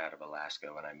coming out of Alaska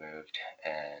when I moved.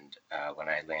 And when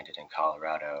I landed in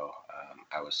Colorado,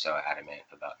 I was so adamant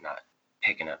about not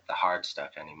picking up the hard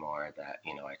stuff anymore that,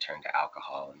 I turned to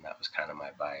alcohol. And that was kind of my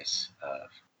vice of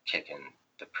kicking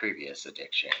the previous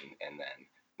addiction. And then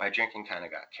my drinking kind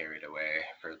of got carried away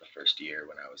for the first year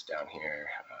when I was down here,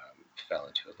 fell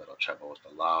into a little trouble with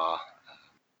the law.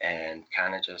 And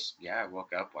kind of just, yeah, I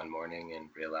woke up one morning and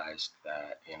realized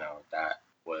that, that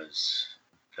was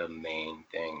the main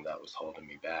thing that was holding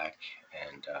me back,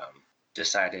 and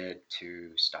decided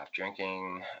to stop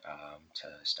drinking, to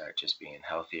start just being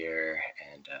healthier.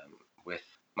 And with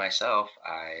myself,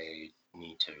 I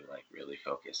need to like really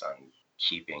focus on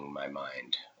keeping my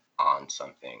mind on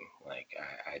something. Like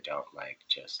I don't like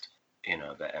just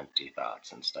the empty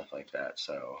thoughts and stuff like that.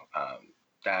 So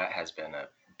that has been a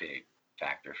big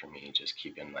factor for me, just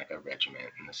keeping like a regiment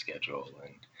in the schedule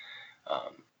and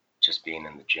um, just being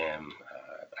in the gym.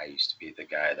 I used to be the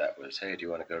guy that was, hey, do you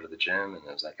want to go to the gym? And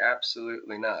I was like,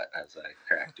 absolutely not, as I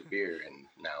cracked a beer. And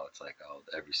now it's like I'll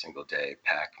every single day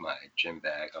pack my gym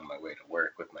bag on my way to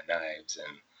work with my knives.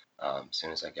 And as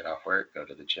soon as I get off work, go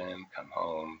to the gym, come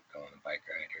home, go on a bike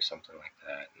ride or something like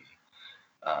that.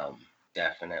 And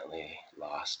definitely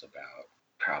lost about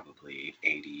probably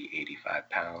 80, 85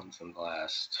 pounds in the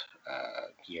last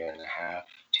year and a half,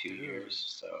 2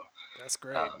 years. Dude, So that's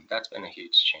great. that's been a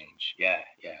huge change. Yeah,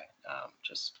 yeah.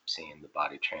 Just seeing the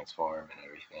body transform and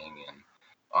everything, and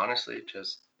honestly,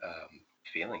 just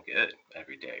feeling good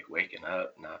every day. Waking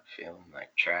up, not feeling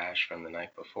like trash from the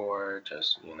night before.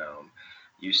 Just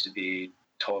used to be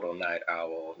total night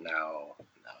owl. Now,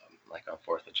 like on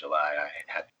July 4th, I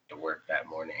had to work that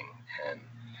morning, and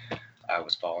I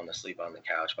was falling asleep on the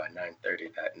couch by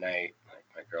 9:30 that night. Like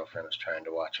my girlfriend was trying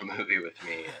to watch a movie with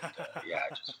me, and yeah,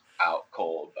 just out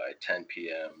cold by 10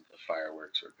 p.m. The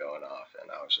fireworks were going off,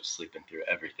 and I was just sleeping through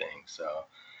everything. So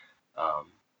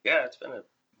yeah, it's been a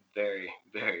very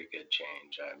very good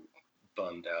change. I'm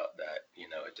bummed out that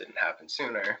it didn't happen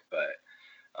sooner, but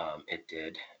it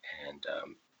did, and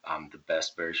I'm the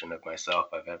best version of myself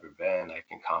I've ever been. I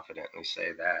can confidently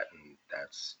say that, and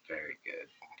that's very good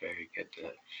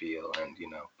to feel and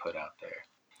put out there.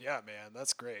 Yeah, man,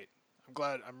 that's great. I'm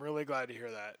glad. I'm really glad to hear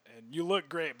that. And you look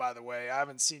great, by the way. I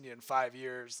haven't seen you in 5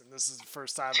 years, and this is the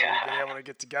first time that we've been able to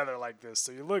get together like this.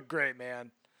 So you look great,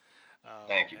 man.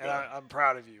 Thank you, And brother. I'm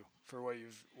proud of you for what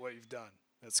you've done.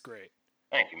 That's great,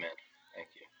 Thank you, man. Thank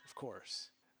you. of course.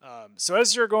 So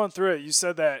as you're going through it, you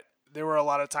said that there were a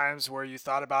lot of times where you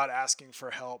thought about asking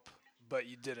for help, but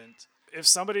you didn't. If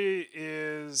somebody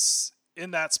is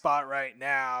in that spot right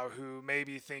now who may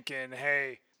be thinking,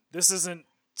 "Hey, this isn't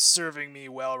serving me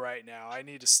well right now. I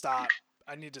need to stop.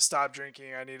 I need to stop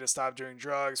drinking. I need to stop doing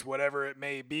drugs, whatever it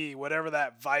may be, whatever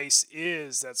that vice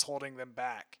is that's holding them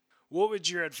back." What would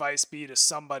your advice be to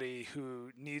somebody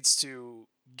who needs to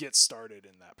get started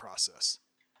in that process?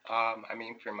 I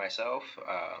mean, for myself,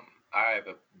 I have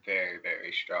a very,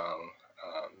 very strong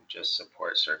just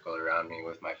support circle around me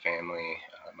with my family.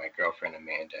 My girlfriend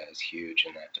Amanda is huge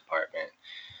in that department,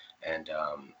 and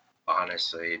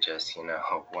honestly, just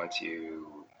once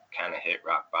you kind of hit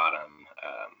rock bottom,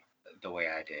 the way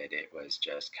I did it was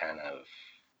just kind of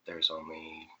there's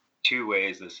only two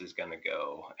ways this is gonna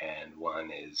go, and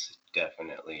one is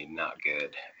definitely not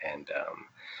good, and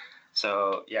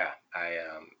so yeah,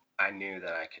 I knew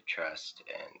that I could trust,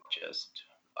 and just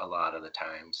a lot of the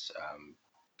times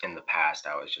in the past,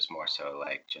 I was just more so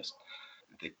like just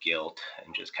the guilt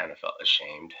and just kind of felt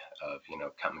ashamed of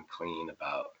coming clean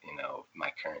about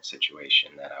my current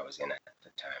situation that I was in at the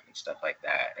time and stuff like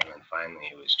that. And then finally,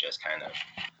 it was just kind of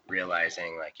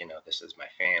realizing like this is my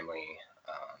family.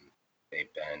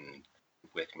 They've been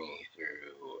with me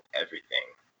through everything,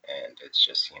 and it's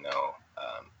just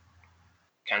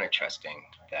kind of trusting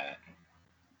that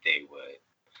they would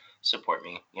support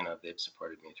me. They've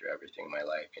supported me through everything in my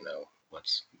life.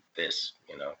 What's this?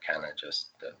 Kind of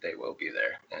just that they will be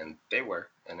there, and they were,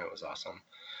 and it was awesome.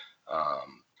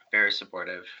 Very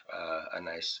supportive, a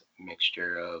nice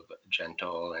mixture of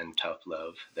gentle and tough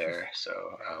love there.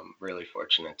 So really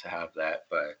fortunate to have that.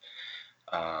 But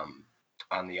um,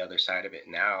 on the other side of it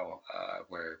now,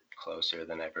 we're closer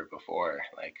than ever before.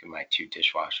 Like my two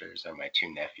dishwashers are my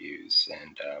two nephews,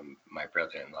 and my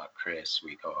brother-in-law Chris.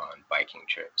 We go on biking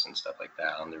trips and stuff like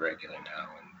that on the regular now,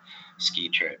 and ski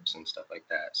trips and stuff like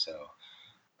that. So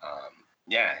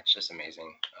yeah, it's just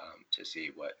amazing to see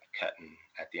what cutting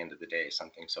at the end of the day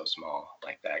something so small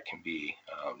like that can be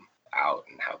out,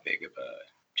 and how big of a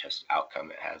just outcome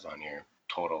it has on your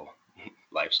total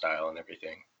lifestyle and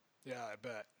everything. Yeah, I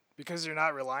bet. Because you're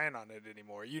not relying on it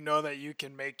anymore. You know that you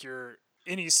can make your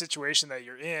any situation that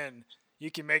you're in,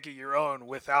 you can make it your own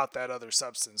without that other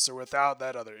substance or without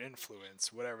that other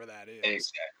influence, whatever that is.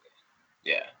 Exactly.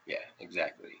 Yeah, yeah,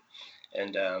 exactly.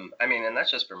 And I mean, and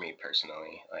that's just for me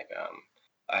personally. Like,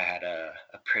 I had a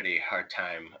pretty hard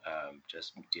time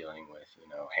just dealing with,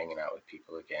 hanging out with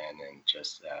people again, and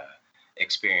just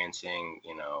experiencing,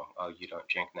 oh, you don't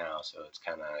drink now, so it's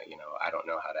kind of, I don't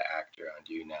know how to act around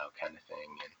you now, kind of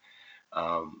thing.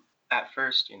 And at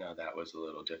first, that was a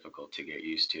little difficult to get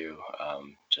used to,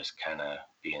 just kind of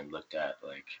being looked at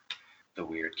like the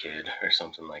weird kid or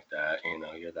something like that.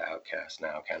 You're the outcast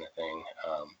now, kind of thing.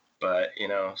 But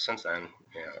since then,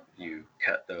 you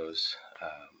cut those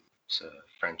so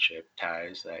friendship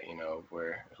ties that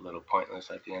were a little pointless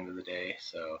at the end of the day.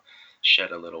 So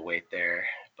shed a little weight there,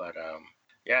 but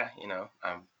yeah,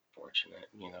 I'm fortunate,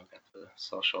 got the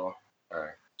social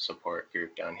or support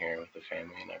group down here with the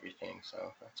family and everything.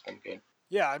 So that's been good.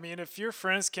 Yeah, I mean, if your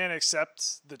friends can't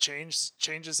accept the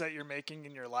changes that you're making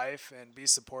in your life and be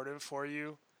supportive for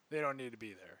you, they don't need to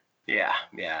be there. Yeah,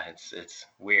 yeah, it's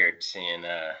weird seeing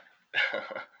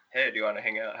hey, do you want to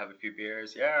hang out, have a few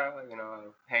beers? Yeah,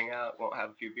 I'll hang out, won't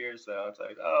have a few beers though. It's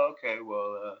like, oh, okay,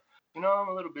 well, I'm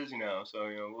a little busy now, so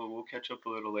we'll catch up a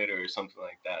little later or something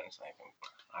like that. And it's like,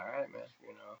 all right, man,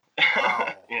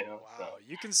 Wow. so Wow.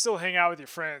 You can still hang out with your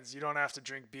friends. You don't have to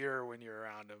drink beer when you're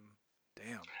around them.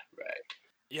 Damn. right.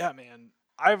 Yeah, man.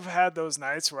 I've had those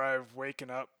nights where I've waken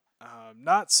up,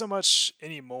 not so much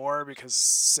anymore because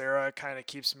Sarah kind of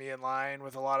keeps me in line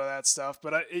with a lot of that stuff.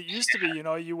 But it used to be,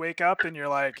 you wake up and you're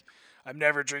like, I'm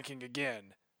never drinking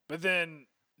again. But then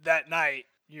that night,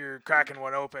 you're cracking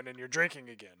one open and you're drinking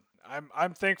again.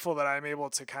 I'm thankful that I'm able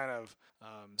to kind of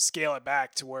scale it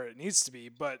back to where it needs to be,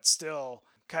 but still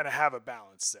kind of have a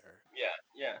balance there. Yeah,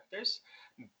 yeah. There's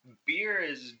beer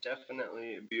is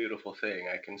definitely a beautiful thing.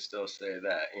 I can still say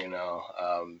that,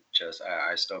 just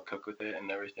I still cook with it and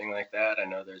everything like that. I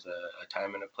know there's a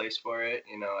time and a place for it.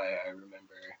 I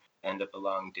remember end of a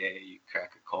long day, you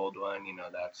crack a cold one,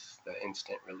 that's the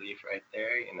instant relief right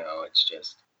there. It's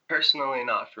just personally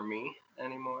not for me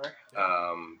anymore.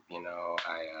 Yeah.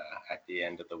 At the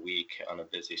end of the week on a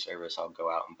busy service, I'll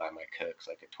go out and buy my cooks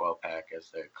like a 12 pack as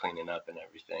they're cleaning up and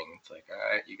everything. It's like,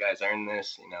 all right, you guys earned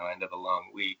this, end of a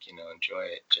long week, enjoy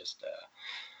it. Just,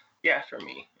 yeah, for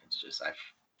me, it's just,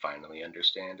 finally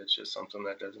understand it's just something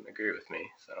that doesn't agree with me.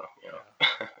 So,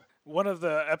 Yeah. One of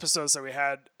the episodes that we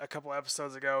had a couple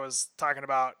episodes ago was talking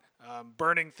about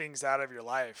burning things out of your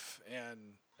life. And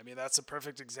I mean, that's a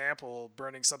perfect example,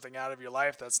 burning something out of your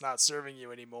life that's not serving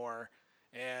you anymore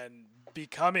and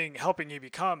helping you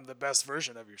become the best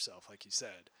version of yourself, like you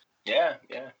said. yeah,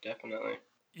 yeah, definitely.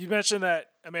 You mentioned that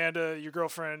Amanda, your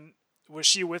girlfriend, was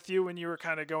she with you when you were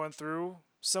kind of going through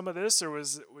some of this, or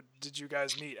did you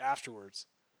guys meet afterwards?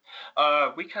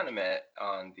 We kind of met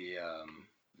on the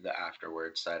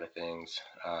afterwards side of things.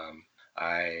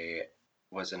 I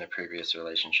was in a previous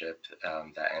relationship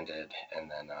that ended,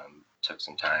 and then took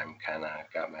some time, kind of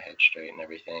got my head straight and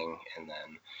everything, and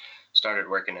then started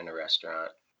working in a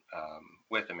restaurant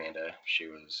with Amanda. She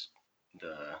was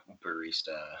the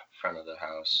barista, front of the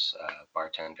house,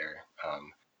 bartender.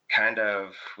 Kind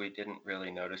of, we didn't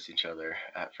really notice each other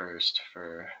at first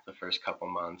for the first couple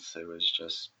months. It was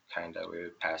just kind of, we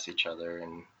would pass each other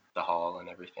in the hall and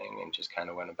everything and just kind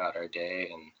of went about our day.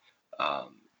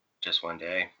 And just one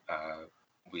day,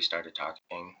 we started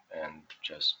talking, and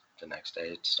just the next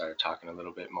day started talking a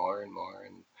little bit more and more.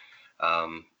 And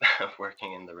um,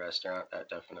 working in the restaurant, that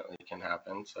definitely can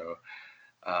happen. So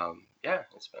yeah,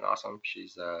 it's been awesome.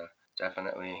 She's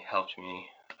definitely helped me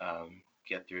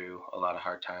get through a lot of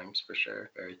hard times for sure.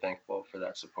 Very thankful for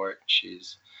that support.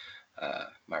 She's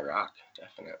my rock,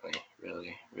 definitely.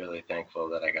 Really, really thankful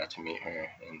that I got to meet her.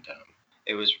 And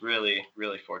it was really,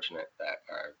 really fortunate that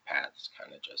our paths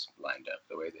kind of just lined up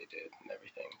the way they did and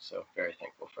everything. So very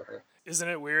thankful for her. Isn't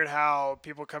it weird how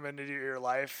people come into your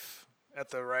life at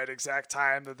the right exact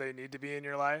time that they need to be in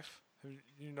your life? Have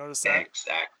you noticed that?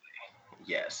 Exactly.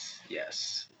 Yes,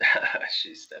 yes.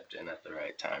 She stepped in at the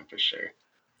right time for sure.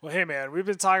 Well, hey man, we've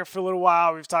been talking for a little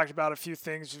while. We've talked about a few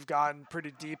things. We've gotten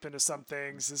pretty deep into some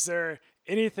things. Is there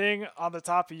anything on the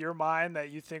top of your mind that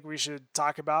you think we should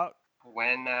talk about?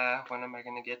 When am I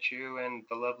gonna get you and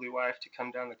the lovely wife to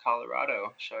come down to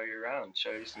Colorado, show you around,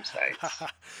 show you some sights?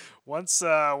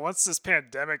 Once this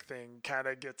pandemic thing kind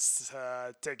of gets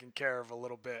taken care of a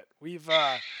little bit, we've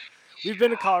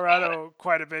been to Colorado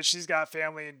quite a bit. She's got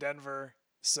family in Denver,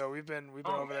 so we've been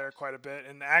Oh over man, there quite a bit.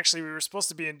 And actually, we were supposed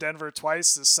to be in Denver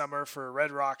twice this summer for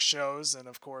Red Rock shows, and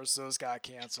of course, those got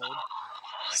canceled.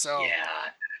 So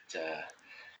yeah,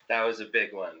 that was a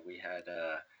big one. We had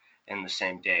in the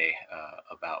same day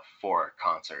about four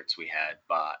concerts we had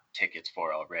bought tickets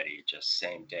for already. Just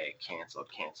same day, canceled,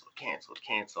 canceled, canceled,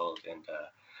 canceled, and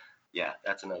yeah,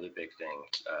 that's another big thing.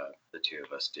 The two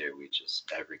of us do. We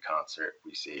just every concert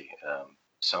we see,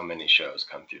 so many shows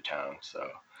come through town. So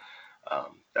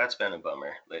that's been a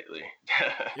bummer lately.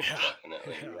 yeah,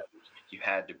 Definitely, yeah. you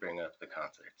had to bring up the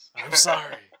concerts. I'm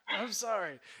sorry. I'm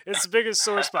sorry. It's the biggest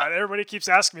sore spot. Everybody keeps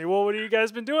asking me, "Well, what have you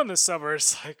guys been doing this summer?"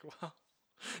 It's like, well,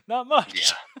 not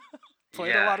much. Yeah,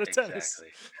 Played a yeah, lot of tennis. exactly.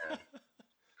 Man.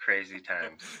 Crazy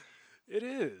times. It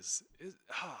is.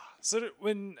 So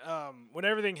when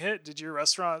everything hit, did your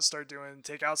restaurant start doing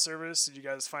takeout service? Did you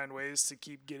guys find ways to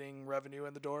keep getting revenue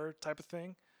in the door, type of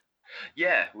thing?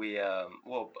 Yeah, we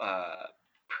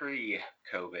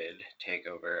pre-COVID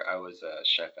takeover, I was a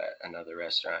chef at another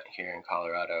restaurant here in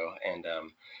Colorado, and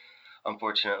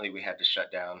unfortunately, we had to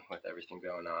shut down with everything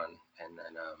going on. And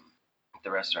then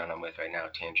the restaurant I'm with right now,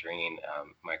 Tangerine,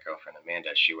 my girlfriend Amanda,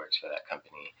 she works for that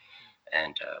company,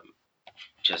 and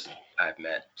just I've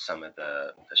met some of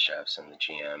the chefs and the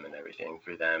GM and everything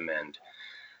for them, and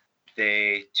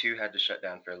they too had to shut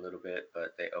down for a little bit,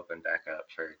 but they opened back up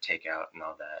for takeout and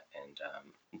all that,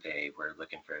 and they were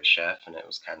looking for a chef, and it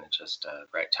was kind of just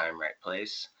right time, right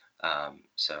place.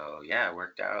 So yeah, it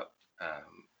worked out.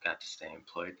 Got to stay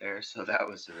employed there, so that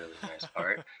was a really nice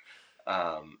part.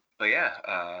 But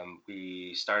yeah,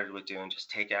 we started with doing just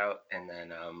takeout, and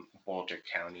then Boulder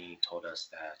County told us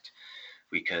that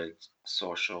we could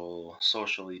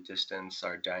socially distance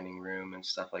our dining room and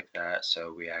stuff like that.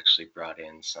 So we actually brought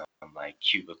in some like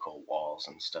cubicle walls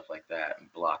and stuff like that,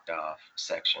 and blocked off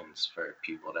sections for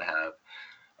people to have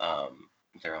um,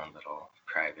 their own little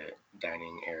private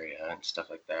dining area and stuff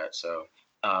like that. So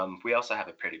we also have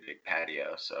a pretty big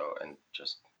patio, so and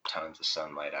just tons of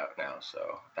sunlight out now.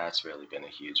 So that's really been a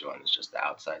huge one. It's just the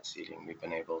outside seating we've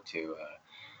been able to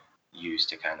use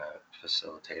to kind of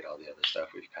facilitate all the other stuff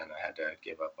we've kind of had to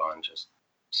give up on, just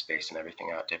spacing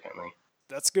everything out differently.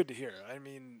 That's good to hear. I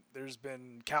mean, there's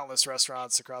been countless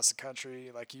restaurants across the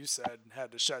country, like you said,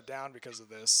 had to shut down because of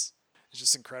this. It's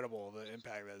just incredible the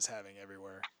impact that it's having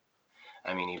everywhere.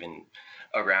 I mean, even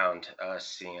around us,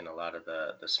 seeing a lot of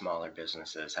the smaller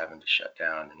businesses having to shut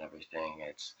down and everything,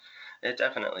 it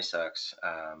definitely sucks.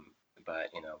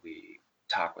 But we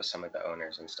talk with some of the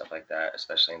owners and stuff like that,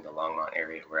 especially in the Longmont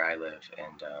area where I live,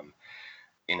 and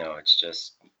it's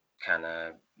just kind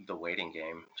of the waiting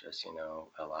game. Just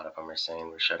a lot of them are saying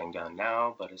we're shutting down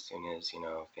now, but as soon as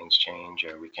things change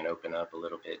or we can open up a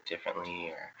little bit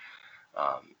differently,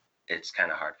 or it's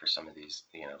kind of hard for some of these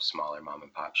smaller mom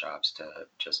and pop shops to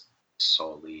just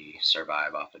solely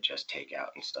survive off of just takeout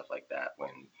and stuff like that when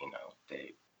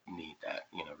they need that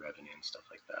revenue and stuff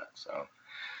like that. So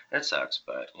it sucks,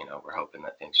 but we're hoping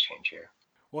that things change here.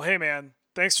 Well, hey, man,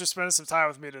 thanks for spending some time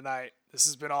with me tonight. This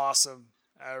has been awesome.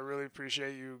 I really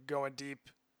appreciate you going deep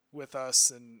with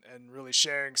us and really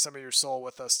sharing some of your soul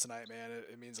with us tonight, man.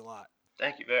 It means a lot.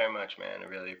 Thank you very much, man. I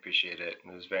really appreciate it.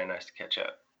 It was very nice to catch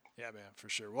up. Yeah, man, for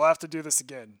sure. We'll have to do this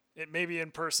again. It may be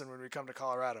in person when we come to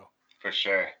Colorado. For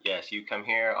sure. Yes, you come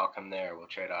here, I'll come there. We'll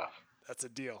trade off. That's a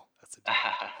deal. That's a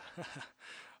deal.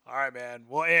 All right, man.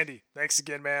 Well, Andy, thanks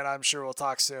again, man. I'm sure we'll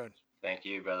talk soon. Thank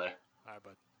you, brother. All right,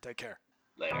 bud. Take care.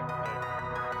 Later.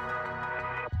 Later.